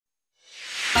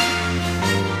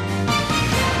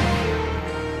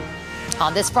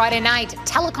On this Friday night,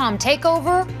 telecom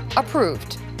takeover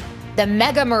approved. The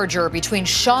mega merger between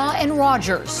Shaw and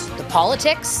Rogers, the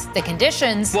politics, the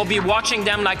conditions. We'll be watching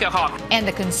them like a hawk. And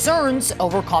the concerns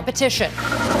over competition.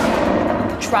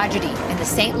 Tragedy in the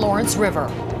St. Lawrence River,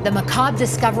 the macabre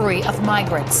discovery of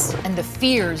migrants, and the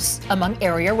fears among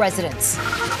area residents.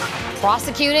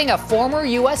 Prosecuting a former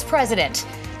U.S. president.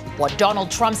 What Donald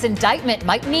Trump's indictment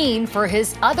might mean for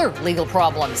his other legal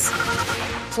problems.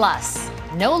 Plus,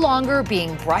 no longer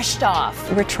being brushed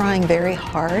off. We're trying very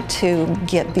hard to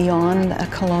get beyond a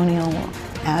colonial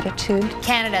attitude.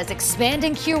 Canada's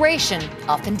expanding curation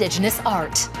of Indigenous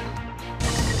art.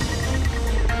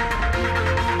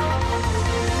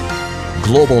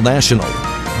 Global National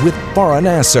with Farah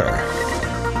Nasser.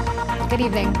 Good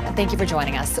evening, and thank you for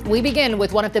joining us. We begin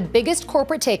with one of the biggest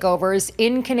corporate takeovers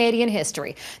in Canadian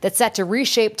history that's set to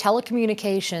reshape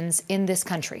telecommunications in this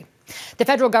country. The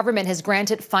federal government has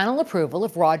granted final approval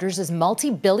of Rogers'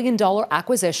 multi-billion-dollar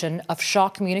acquisition of Shaw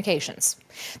Communications.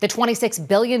 The $26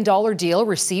 billion deal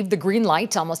received the green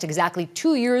light almost exactly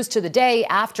 2 years to the day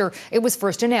after it was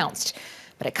first announced.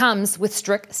 But it comes with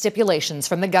strict stipulations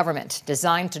from the government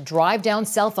designed to drive down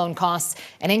cell phone costs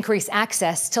and increase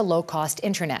access to low-cost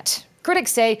internet.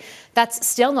 Critics say that's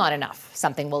still not enough,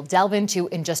 something we'll delve into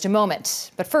in just a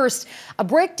moment. But first, a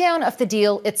breakdown of the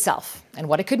deal itself and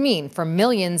what it could mean for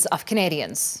millions of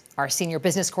Canadians. Our senior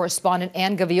business correspondent,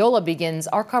 Gaviola, begins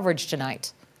our coverage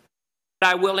tonight.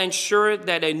 I will ensure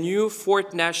that a new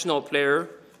fourth national player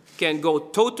can go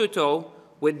toe-to-toe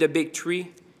with the big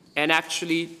three and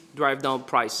actually drive down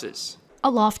prices. A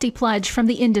lofty pledge from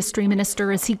the industry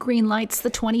minister as he greenlights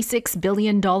the $26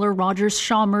 billion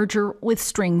Rogers-Shaw merger with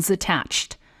strings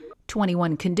attached.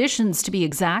 21 conditions to be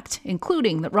exact,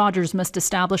 including that Rogers must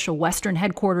establish a Western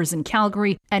headquarters in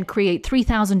Calgary and create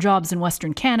 3,000 jobs in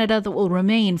Western Canada that will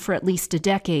remain for at least a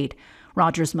decade.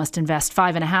 Rogers must invest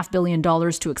 $5.5 billion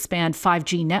to expand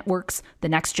 5G networks, the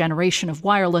next generation of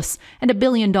wireless, and $1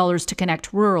 billion to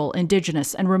connect rural,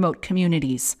 Indigenous, and remote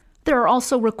communities. There are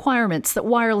also requirements that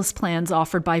wireless plans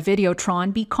offered by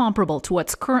Videotron be comparable to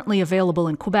what's currently available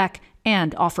in Quebec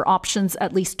and offer options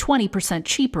at least 20%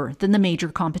 cheaper than the major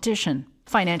competition.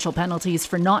 Financial penalties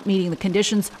for not meeting the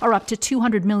conditions are up to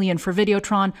 $200 million for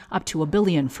Videotron, up to $1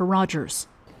 billion for Rogers.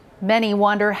 Many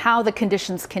wonder how the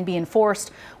conditions can be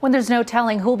enforced when there's no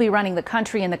telling who'll be running the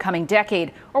country in the coming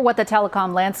decade or what the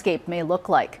telecom landscape may look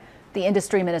like. The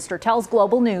industry minister tells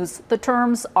Global News the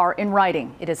terms are in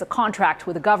writing. It is a contract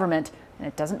with the government, and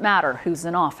it doesn't matter who's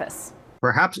in office.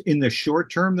 Perhaps in the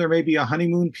short term, there may be a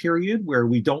honeymoon period where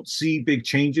we don't see big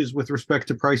changes with respect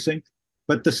to pricing.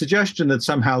 But the suggestion that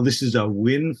somehow this is a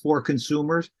win for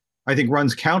consumers, I think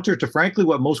runs counter to, frankly,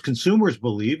 what most consumers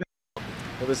believe.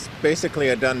 It was basically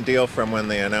a done deal from when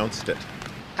they announced it.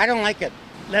 I don't like it.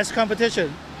 Less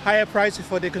competition, higher prices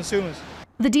for the consumers.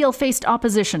 The deal faced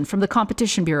opposition from the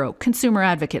Competition Bureau, consumer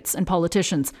advocates, and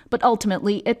politicians, but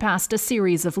ultimately it passed a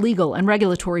series of legal and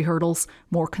regulatory hurdles.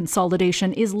 More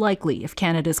consolidation is likely if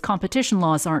Canada's competition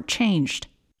laws aren't changed.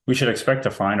 We should expect to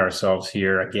find ourselves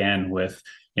here again with,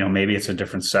 maybe it's a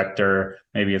different sector,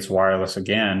 maybe it's wireless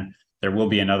again. There will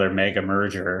be another mega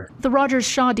merger. The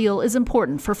Rogers-Shaw deal is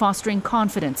important for fostering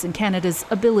confidence in Canada's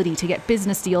ability to get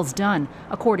business deals done,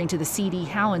 according to the C.D.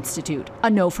 Howe Institute. A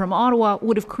no from Ottawa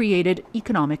would have created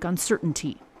economic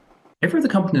uncertainty. Every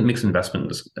company that makes an investment in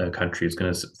this country is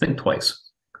going to think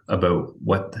twice about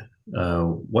what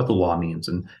the law means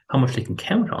and how much they can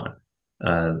count on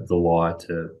the law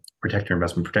to protect your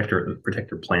investment,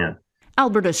 protect your plan.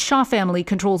 Alberta's Shaw family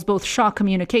controls both Shaw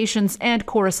Communications and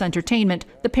Chorus Entertainment,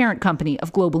 the parent company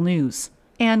of Global News.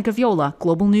 Gaviola,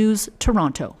 Global News,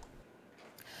 Toronto.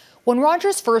 When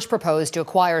Rogers first proposed to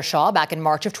acquire Shaw back in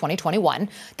March of 2021,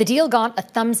 the deal got a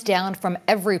thumbs down from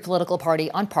every political party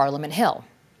on Parliament Hill.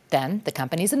 Then the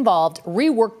companies involved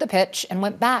reworked the pitch and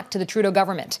went back to the Trudeau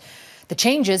government. The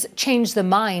changes changed the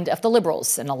mind of the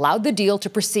Liberals and allowed the deal to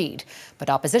proceed. But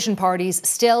opposition parties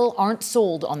still aren't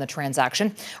sold on the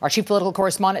transaction. Our chief political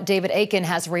correspondent, David Aiken,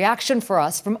 has a reaction for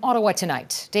us from Ottawa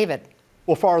tonight. David.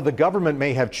 Well, Farah, the government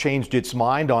may have changed its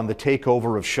mind on the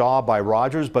takeover of Shaw by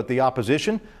Rogers, but the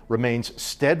opposition remains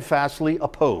steadfastly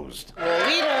opposed. The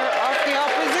leader of the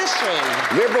opposition.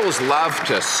 Liberals love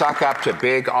to suck up to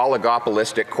big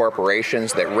oligopolistic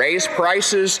corporations that raise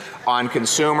prices on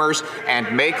consumers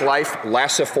and make life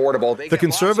less affordable. The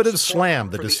Conservatives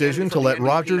slammed the decision to let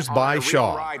Rogers buy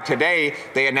Shaw. Today,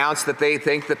 they announced that they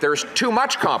think that there's too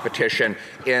much competition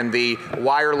in the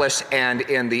wireless and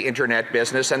in the internet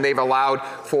business, and they've allowed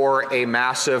for a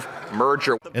massive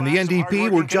merger. And the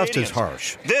NDP were just as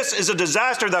harsh. This is a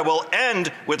disaster that will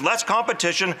end with less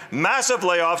competition, massive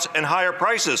layoffs, and higher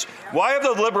prices. Why have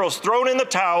the Liberals thrown in the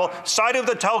towel, sided with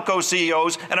the telco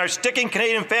CEOs, and are sticking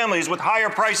Canadian families with higher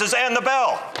prices and the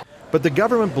bell? But the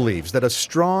government believes that a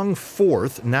strong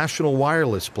fourth national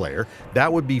wireless player,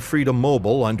 that would be Freedom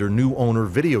Mobile under new owner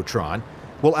Videotron,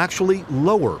 will actually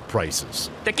lower prices.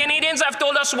 The Canadians have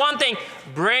told us one thing: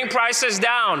 bring prices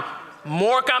down.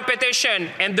 More competition,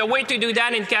 and the way to do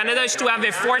that in Canada is to have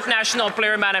a fourth national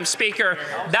player, Madam Speaker.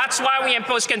 That's why we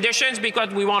impose conditions, because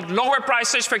we want lower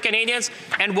prices for Canadians,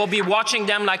 and we'll be watching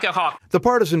them like a hawk. The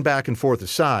partisan back and forth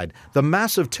aside, the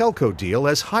massive telco deal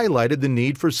has highlighted the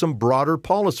need for some broader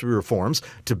policy reforms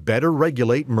to better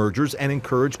regulate mergers and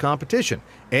encourage competition,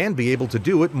 and be able to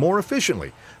do it more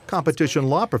efficiently. Competition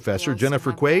law professor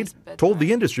Jennifer Quaid told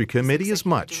the industry committee as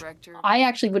much. I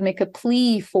actually would make a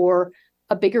plea for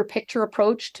a bigger picture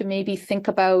approach to maybe think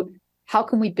about how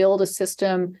can we build a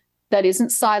system that isn't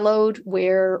siloed,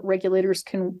 where regulators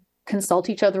can consult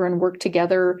each other and work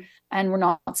together, and we're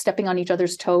not stepping on each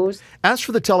other's toes. As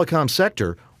for the telecom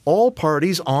sector, all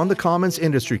parties on the Commons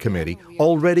Industry Committee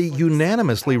already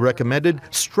unanimously recommended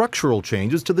structural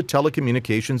changes to the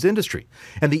telecommunications industry.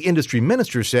 And the industry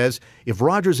minister says if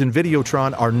Rogers and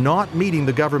Videotron are not meeting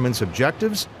the government's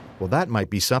objectives, well, that might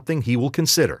be something he will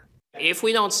consider. If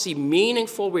we don't see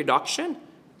meaningful reduction,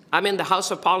 I'm in the House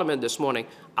of Parliament this morning.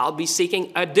 I'll be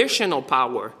seeking additional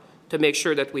power to make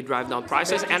sure that we drive down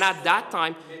prices. And at that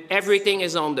time, everything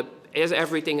is on the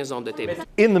table.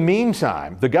 In the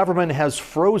meantime, the government has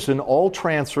frozen all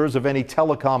transfers of any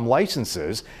telecom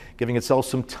licenses, giving itself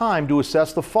some time to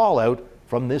assess the fallout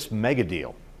from this mega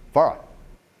deal. Farah.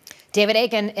 David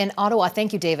Aiken in Ottawa.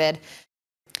 Thank you, David.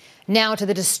 Now to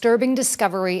the disturbing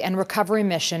discovery and recovery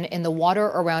mission in the water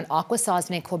around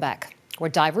Akwesasne, Quebec, where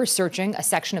divers searching a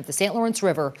section of the St. Lawrence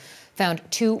River found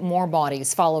 2 more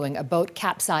bodies following a boat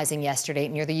capsizing yesterday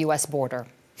near the U.S. border.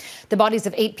 The bodies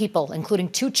of 8 people, including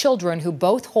 2 children who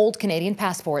both hold Canadian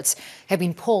passports, have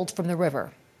been pulled from the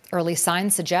river. Early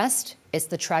signs suggest it's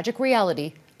the tragic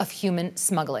reality of human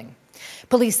smuggling.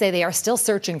 Police say they are still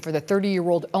searching for the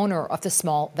 30-year-old owner of the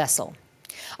small vessel.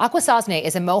 Akwesasne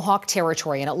is a Mohawk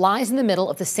territory, and it lies in the middle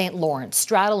of the St. Lawrence,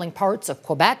 straddling parts of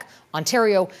Quebec,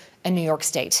 Ontario, and New York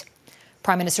State.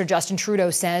 Prime Minister Justin Trudeau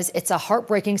says it's a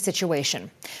heartbreaking situation.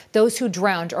 Those who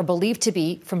drowned are believed to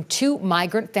be from 2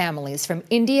 migrant families from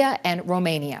India and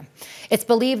Romania. It's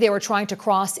believed they were trying to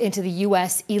cross into the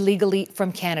U.S. illegally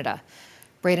from Canada.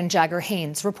 Braden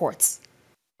Jagger-Haynes reports.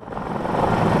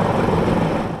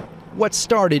 What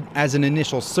started as an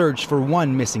initial search for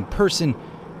one missing person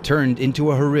turned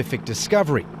into a horrific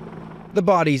discovery. The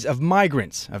bodies of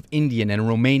migrants of Indian and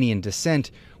Romanian descent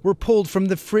were pulled from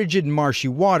the frigid, marshy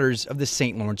waters of the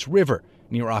St. Lawrence River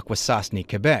near Akwesasne,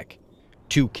 Quebec.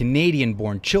 2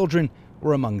 Canadian-born children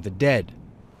were among the dead.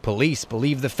 Police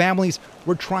believe the families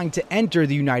were trying to enter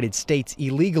the United States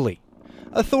illegally.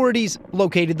 Authorities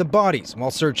located the bodies while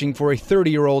searching for a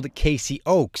 30-year-old Casey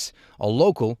Oakes, a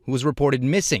local who was reported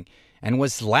missing and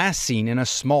was last seen in a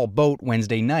small boat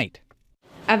Wednesday night.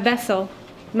 A vessel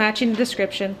matching the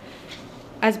description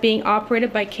as being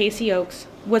operated by Casey Oakes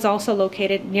was also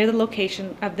located near the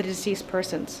location of the deceased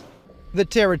persons. The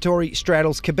territory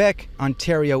straddles Quebec,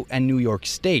 Ontario, and New York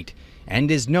State and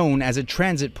is known as a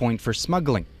transit point for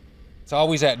smuggling. It's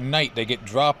always at night they get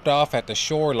dropped off at the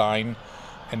shoreline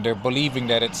and they're believing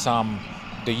that it's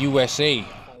the USA.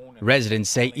 Residents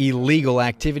say illegal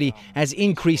activity has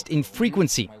increased in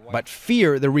frequency, but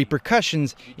fear the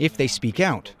repercussions if they speak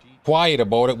out. Quiet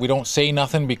about it. We don't say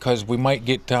nothing because we might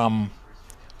get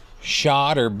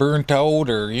shot or burnt out,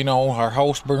 or our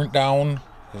house burnt down.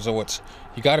 So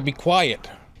you got to be quiet.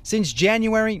 Since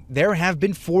January, there have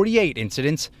been 48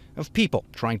 incidents of people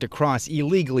trying to cross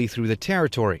illegally through the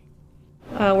territory.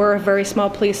 We're a very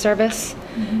small police service,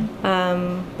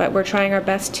 but we're trying our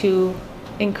best to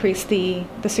increase the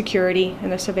security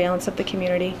and the surveillance of the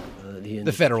community.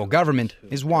 The federal government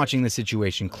is watching the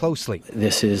situation closely.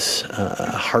 This is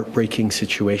a heartbreaking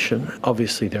situation.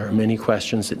 Obviously, there are many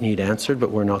questions that need answered,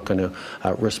 but we're not going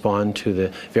to respond to the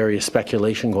various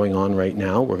speculation going on right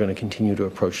now. We're going to continue to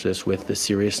approach this with the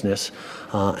seriousness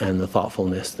and the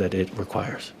thoughtfulness that it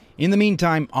requires. In the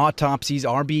meantime, autopsies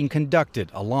are being conducted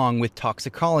along with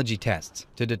toxicology tests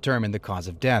to determine the cause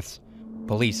of deaths.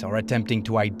 Police are attempting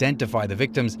to identify the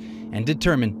victims and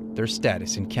determine their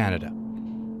status in Canada.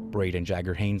 Braden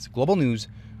Jagger-Haynes, Global News,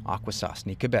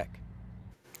 Akwesasne, Quebec.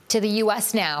 To the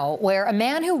U.S. now, where a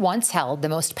man who once held the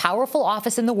most powerful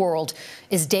office in the world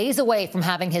is days away from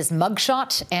having his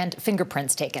mugshot and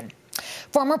fingerprints taken.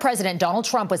 Former President Donald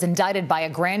Trump was indicted by a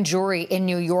grand jury in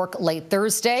New York late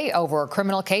Thursday over a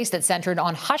criminal case that centered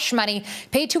on hush money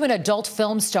paid to an adult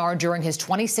film star during his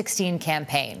 2016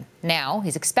 campaign. Now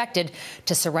he's expected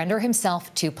to surrender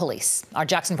himself to police. Our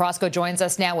Jackson Prosco joins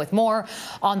us now with more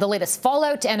on the latest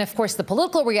fallout and, of course, the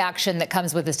political reaction that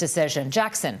comes with this decision.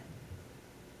 Jackson.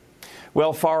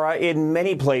 Well, Farah, in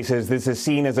many places, this is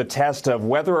seen as a test of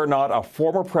whether or not a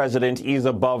former president is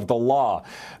above the law.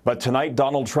 But tonight,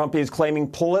 Donald Trump is claiming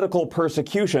political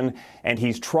persecution, and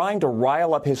he's trying to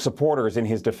rile up his supporters in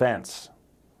his defense.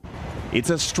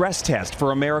 It's a stress test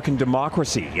for American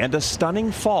democracy and a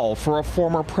stunning fall for a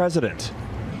former president.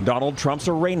 Donald Trump's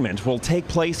arraignment will take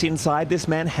place inside this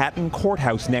Manhattan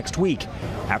courthouse next week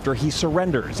after he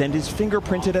surrenders and is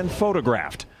fingerprinted and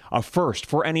photographed. A first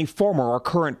for any former or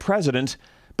current president,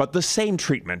 but the same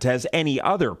treatment as any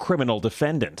other criminal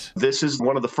defendant. This is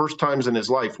one of the first times in his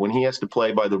life when he has to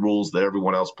play by the rules that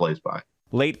everyone else plays by.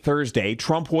 Late Thursday,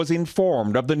 Trump was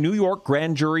informed of the New York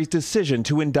grand jury's decision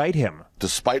to indict him.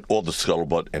 Despite all the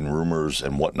scuttlebutt and rumors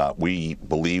and whatnot, we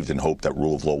believed and hoped that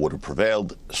rule of law would have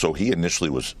prevailed, so he initially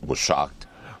was shocked.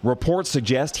 Reports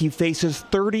suggest he faces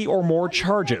 30 or more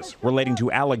charges relating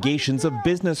to allegations of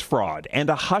business fraud and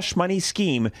a hush money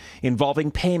scheme involving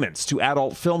payments to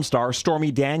adult film star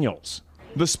Stormy Daniels.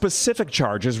 The specific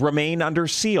charges remain under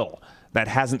seal. That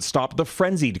hasn't stopped the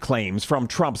frenzied claims from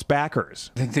Trump's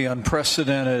backers. I think the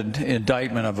unprecedented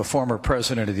indictment of a former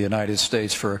president of the United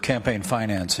States for a campaign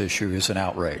finance issue is an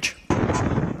outrage.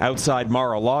 Outside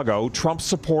Mar-a-Lago, Trump's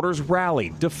supporters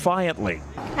rallied defiantly.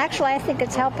 Actually, I think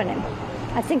it's helping him.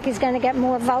 I think he's going to get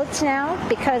more votes now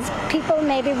because people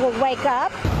maybe will wake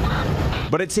up.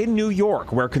 But it's in New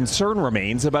York where concern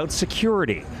remains about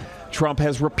security. Trump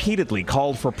has repeatedly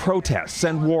called for protests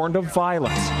and warned of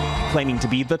violence, claiming to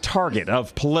be the target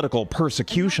of political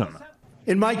persecution.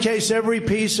 In my case, every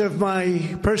piece of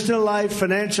my personal life,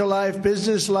 financial life,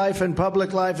 business life, and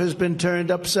public life has been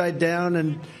turned upside down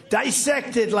and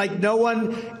dissected like no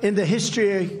one in the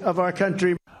history of our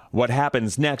country. What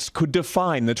happens next could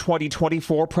define the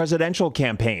 2024 presidential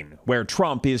campaign, where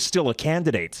Trump is still a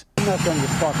candidate. I'm not going to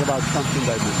talk about Trump's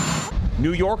indictment.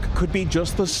 New York could be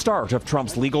just the start of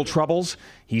Trump's legal troubles.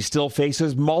 He still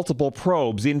faces multiple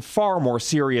probes in far more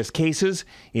serious cases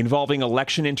involving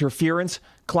election interference,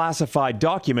 classified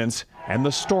documents, and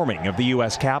the storming of the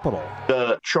U.S. Capitol.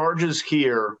 The charges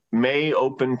here may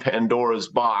open Pandora's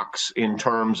box in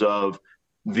terms of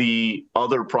the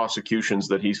other prosecutions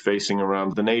that he's facing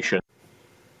around the nation.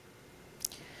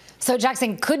 So,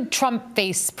 Jackson, could Trump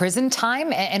face prison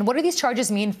time? And what do these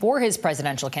charges mean for his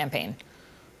presidential campaign?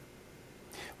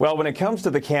 Well, when it comes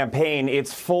to the campaign,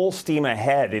 it's full steam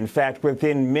ahead. In fact,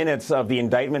 within minutes of the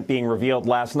indictment being revealed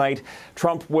last night,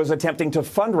 Trump was attempting to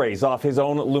fundraise off his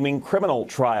own looming criminal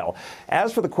trial.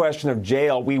 As for the question of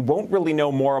jail, we won't really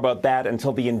know more about that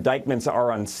until the indictments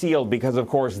are unsealed, because, of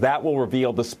course, that will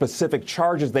reveal the specific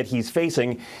charges that he's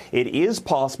facing. It is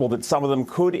possible that some of them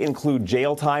could include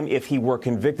jail time if he were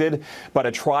convicted, but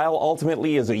a trial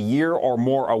ultimately is a year or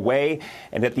more away.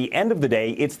 And at the end of the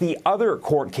day, it's the other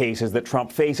court cases that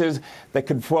Trump faces that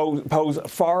could pose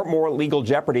far more legal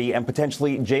jeopardy and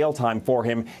potentially jail time for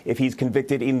him if he's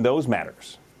convicted in those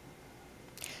matters.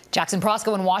 Jackson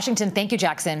Prosco in Washington. Thank you,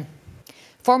 Jackson.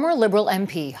 Former Liberal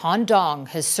MP Han Dong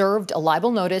has served a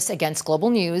libel notice against Global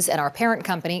News and our parent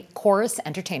company, Chorus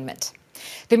Entertainment.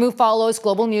 The move follows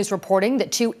Global News reporting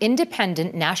that two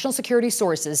independent national security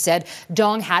sources said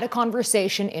Dong had a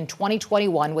conversation in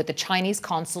 2021 with the Chinese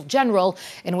Consul General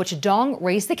in which Dong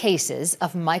raised the cases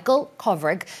of Michael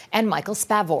Kovrig and Michael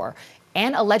Spavor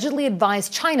and allegedly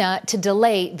advised China to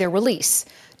delay their release.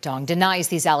 Dong denies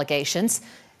these allegations.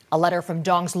 A letter from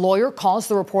Dong's lawyer calls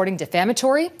the reporting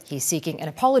defamatory. He's seeking an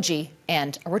apology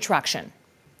and a retraction.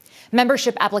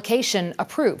 Membership application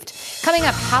approved. Coming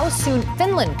up, how soon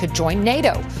Finland could join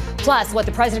NATO. Plus, what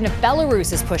the president of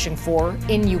Belarus is pushing for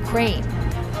in Ukraine.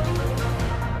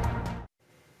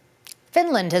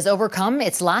 Finland has overcome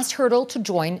its last hurdle to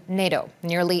join NATO,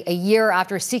 nearly a year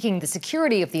after seeking the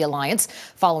security of the alliance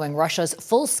following Russia's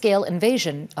full-scale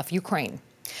invasion of Ukraine.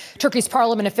 Turkey's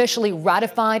parliament officially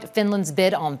ratified Finland's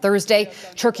bid on Thursday.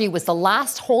 Turkey was the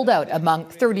last holdout among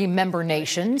 30 member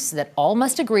nations that all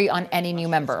must agree on any new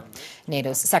member.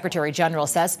 NATO's Secretary General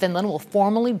says Finland will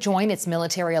formally join its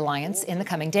military alliance in the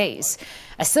coming days.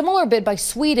 A similar bid by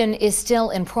Sweden is still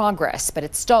in progress, but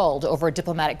it stalled over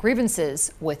diplomatic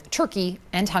grievances with Turkey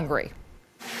and Hungary.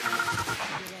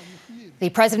 The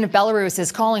president of Belarus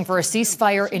is calling for a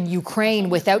ceasefire in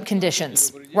Ukraine without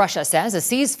conditions. Russia says a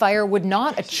ceasefire would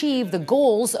not achieve the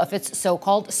goals of its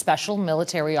so-called special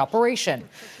military operation.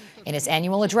 In his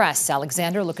annual address,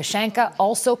 Alexander Lukashenko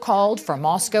also called for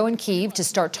Moscow and Kyiv to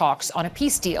start talks on a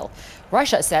peace deal.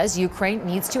 Russia says Ukraine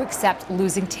needs to accept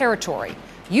losing territory.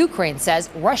 Ukraine says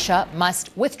Russia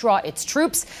must withdraw its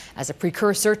troops as a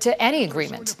precursor to any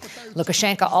agreement.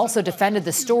 Lukashenko also defended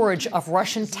the storage of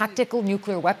Russian tactical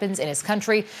nuclear weapons in his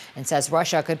country and says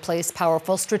Russia could place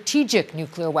powerful strategic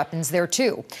nuclear weapons there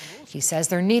too. He says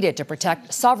they're needed to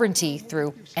protect sovereignty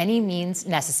through any means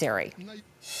necessary.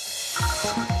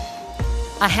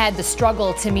 Ahead, the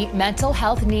struggle to meet mental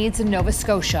health needs in Nova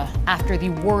Scotia after the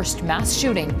worst mass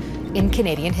shooting in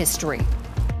Canadian history.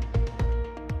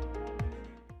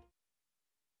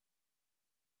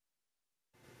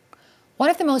 One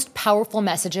of the most powerful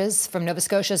messages from Nova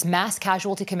Scotia's Mass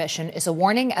Casualty Commission is a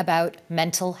warning about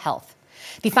mental health.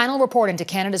 The final report into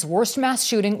Canada's worst mass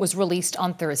shooting was released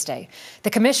on Thursday. The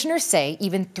commissioners say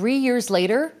even 3 years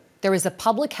later, there is a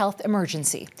public health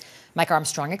emergency. Mike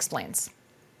Armstrong explains.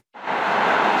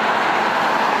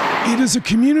 It is a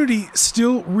community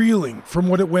still reeling from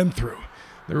what it went through.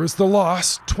 There is the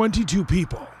loss, 22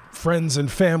 people. Friends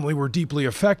and family were deeply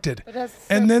affected.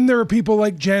 And then there are people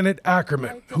like Janet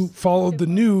Ackerman, who followed the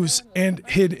news and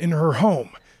hid in her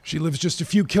home. She lives just a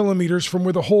few kilometers from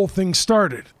where the whole thing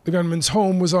started. The gunman's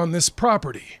home was on this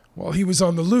property. While he was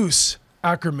on the loose,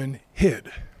 Ackerman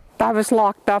hid. I was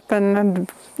locked up in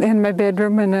my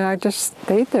bedroom and I just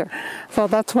stayed there. So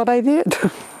that's what I did.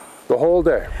 The whole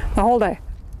day? The whole day.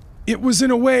 It was, in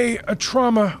a way, a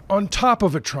trauma on top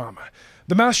of a trauma.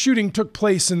 The mass shooting took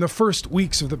place in the first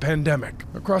weeks of the pandemic.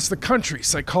 Across the country,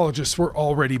 psychologists were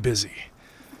already busy.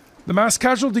 The Mass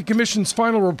Casualty Commission's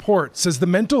final report says the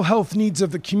mental health needs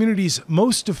of the communities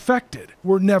most affected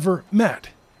were never met.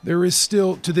 There is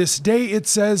still, to this day, it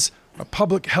says, a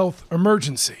public health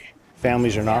emergency.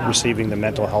 Families are not receiving the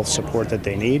mental health support that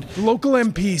they need. The local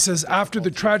MP says after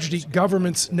the tragedy,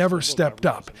 governments never stepped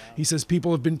up. He says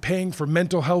people have been paying for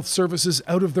mental health services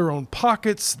out of their own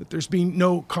pockets, that there's been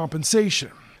no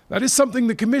compensation. That is something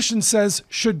the Commission says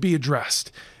should be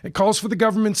addressed. It calls for the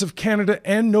governments of Canada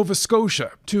and Nova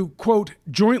Scotia to, quote,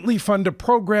 jointly fund a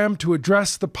program to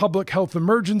address the public health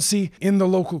emergency in the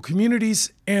local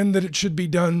communities, and that it should be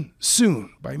done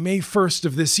soon, by May 1st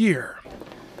of this year.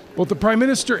 Both the Prime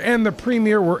Minister and the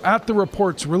Premier were at the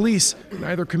report's release,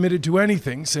 neither committed to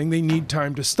anything, saying they need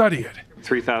time to study it.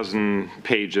 3,000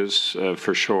 pages,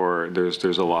 for sure.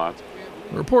 There's a lot.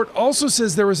 The report also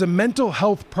says there is a mental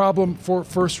health problem for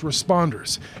first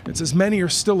responders. It says many are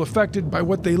still affected by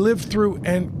what they lived through,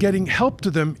 and getting help to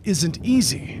them isn't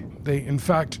easy. They, in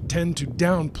fact, tend to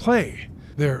downplay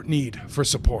their need for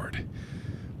support.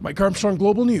 Mike Armstrong,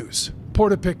 Global News,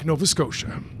 Portapique, Nova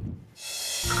Scotia.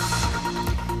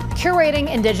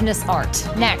 Curating Indigenous art.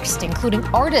 Next, including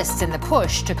artists in the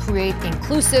push to create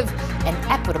inclusive and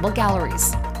equitable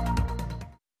galleries.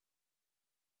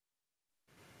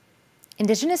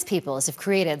 Indigenous peoples have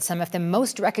created some of the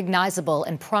most recognizable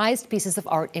and prized pieces of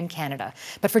art in Canada.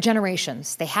 But for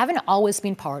generations, they haven't always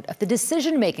been part of the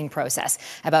decision-making process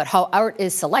about how art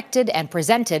is selected and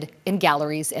presented in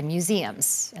galleries and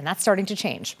museums. And that's starting to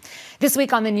change. This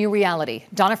week on The New Reality,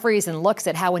 Donna Friesen looks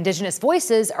at how Indigenous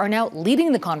voices are now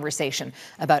leading the conversation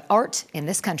about art in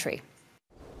this country.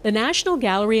 The National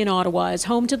Gallery in Ottawa is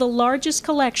home to the largest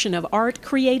collection of art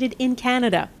created in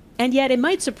Canada. And yet, it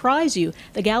might surprise you,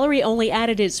 the gallery only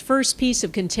added its first piece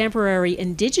of contemporary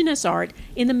Indigenous art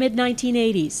in the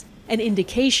mid-1980s, an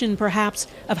indication, perhaps,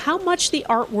 of how much the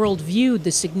art world viewed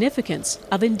the significance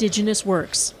of Indigenous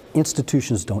works.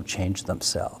 Institutions don't change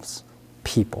themselves.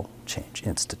 People change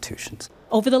institutions.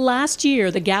 Over the last year,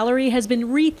 the gallery has been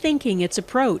rethinking its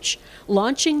approach,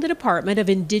 launching the Department of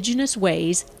Indigenous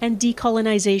Ways and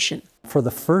Decolonization. For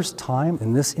the first time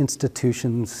in this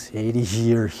institution's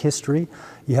 80-year history,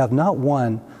 you have not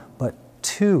one, but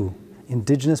two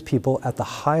Indigenous people at the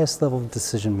highest level of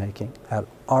decision-making, at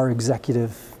our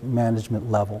executive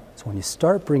management level. So when you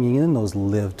start bringing in those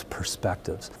lived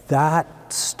perspectives, that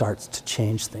starts to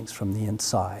change things from the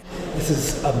inside. This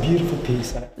is a beautiful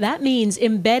piece. That means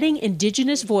embedding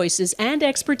Indigenous voices and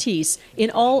expertise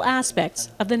in all aspects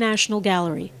of the National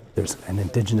Gallery. There's an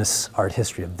Indigenous art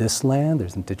history of this land,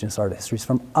 there's Indigenous art histories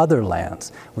from other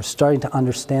lands. We're starting to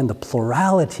understand the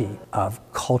plurality of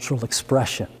cultural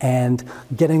expression and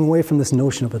getting away from this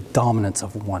notion of a dominance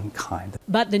of one kind.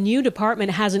 But the new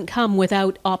department hasn't come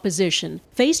without opposition.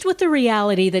 Faced with the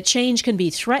reality that change can be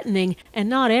threatening and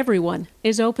not everyone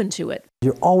is open to it.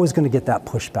 You're always going to get that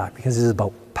pushback because it is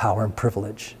about power and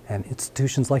privilege. And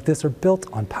institutions like this are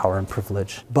built on power and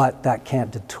privilege. But that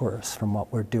can't deter us from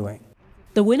what we're doing.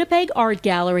 The Winnipeg Art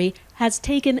Gallery has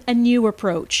taken a new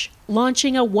approach,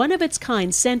 launching a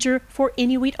one-of-its-kind Centre for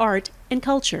Inuit Art and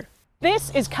Culture.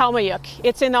 This is Kamayuk.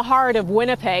 It's in the heart of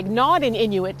Winnipeg, not in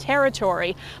Inuit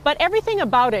territory, but everything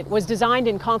about it was designed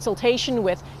in consultation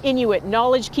with Inuit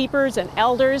knowledge keepers and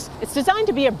elders. It's designed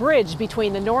to be a bridge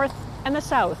between the north and the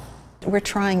south. We're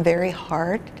trying very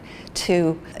hard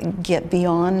to get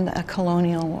beyond a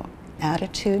colonial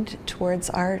attitude towards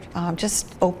art,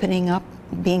 just opening up,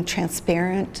 being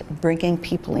transparent, bringing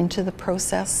people into the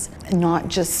process, not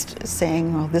just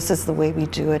saying, well, this is the way we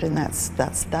do it and that's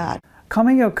that.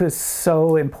 Kamayuk is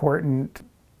so important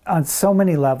on so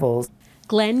many levels.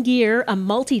 Glenn Gear, a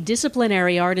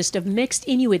multidisciplinary artist of mixed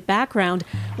Inuit background,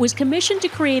 was commissioned to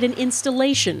create an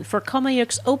installation for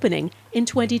Kamayuk's opening in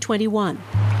 2021.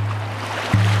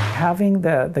 Having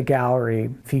the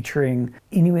gallery featuring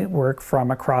Inuit work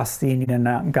from across the Inuit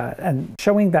and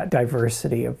showing that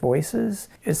diversity of voices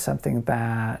is something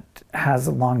that has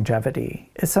longevity.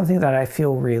 It's something that I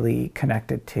feel really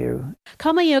connected to.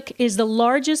 Kamayuk is the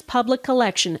largest public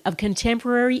collection of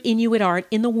contemporary Inuit art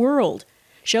in the world,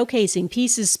 showcasing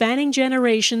pieces spanning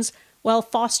generations while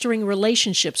fostering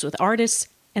relationships with artists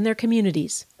and their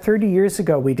communities. 30 years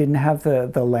ago, we didn't have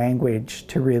the language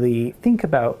to really think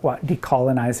about what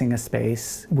decolonizing a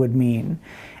space would mean.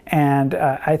 And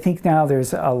I think now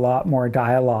there's a lot more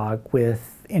dialogue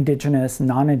with Indigenous,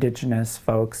 non-Indigenous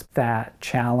folks that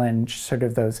challenge sort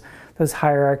of those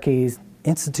hierarchies.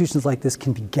 Institutions like this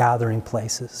can be gathering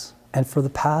places, and for the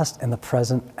past and the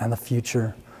present and the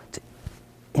future to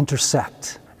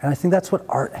intersect. And I think that's what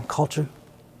art and culture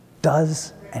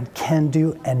does and can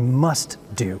do and must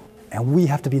do. And we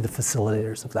have to be the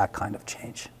facilitators of that kind of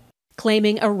change.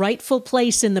 Claiming a rightful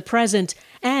place in the present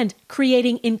and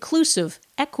creating inclusive,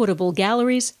 equitable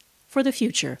galleries for the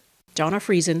future. Donna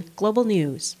Friesen, Global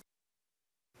News.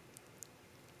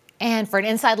 And for an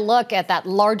inside look at that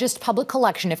largest public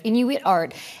collection of Inuit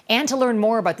art and to learn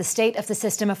more about the state of the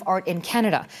system of art in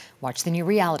Canada, watch The New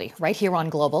Reality right here on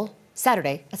Global,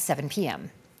 Saturday at 7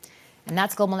 p.m. And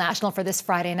that's Global National for this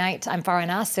Friday night. I'm Farah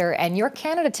Nasser, and your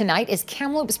Canada tonight is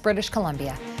Kamloops, British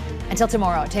Columbia. Until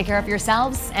tomorrow, take care of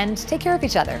yourselves and take care of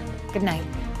each other. Good night.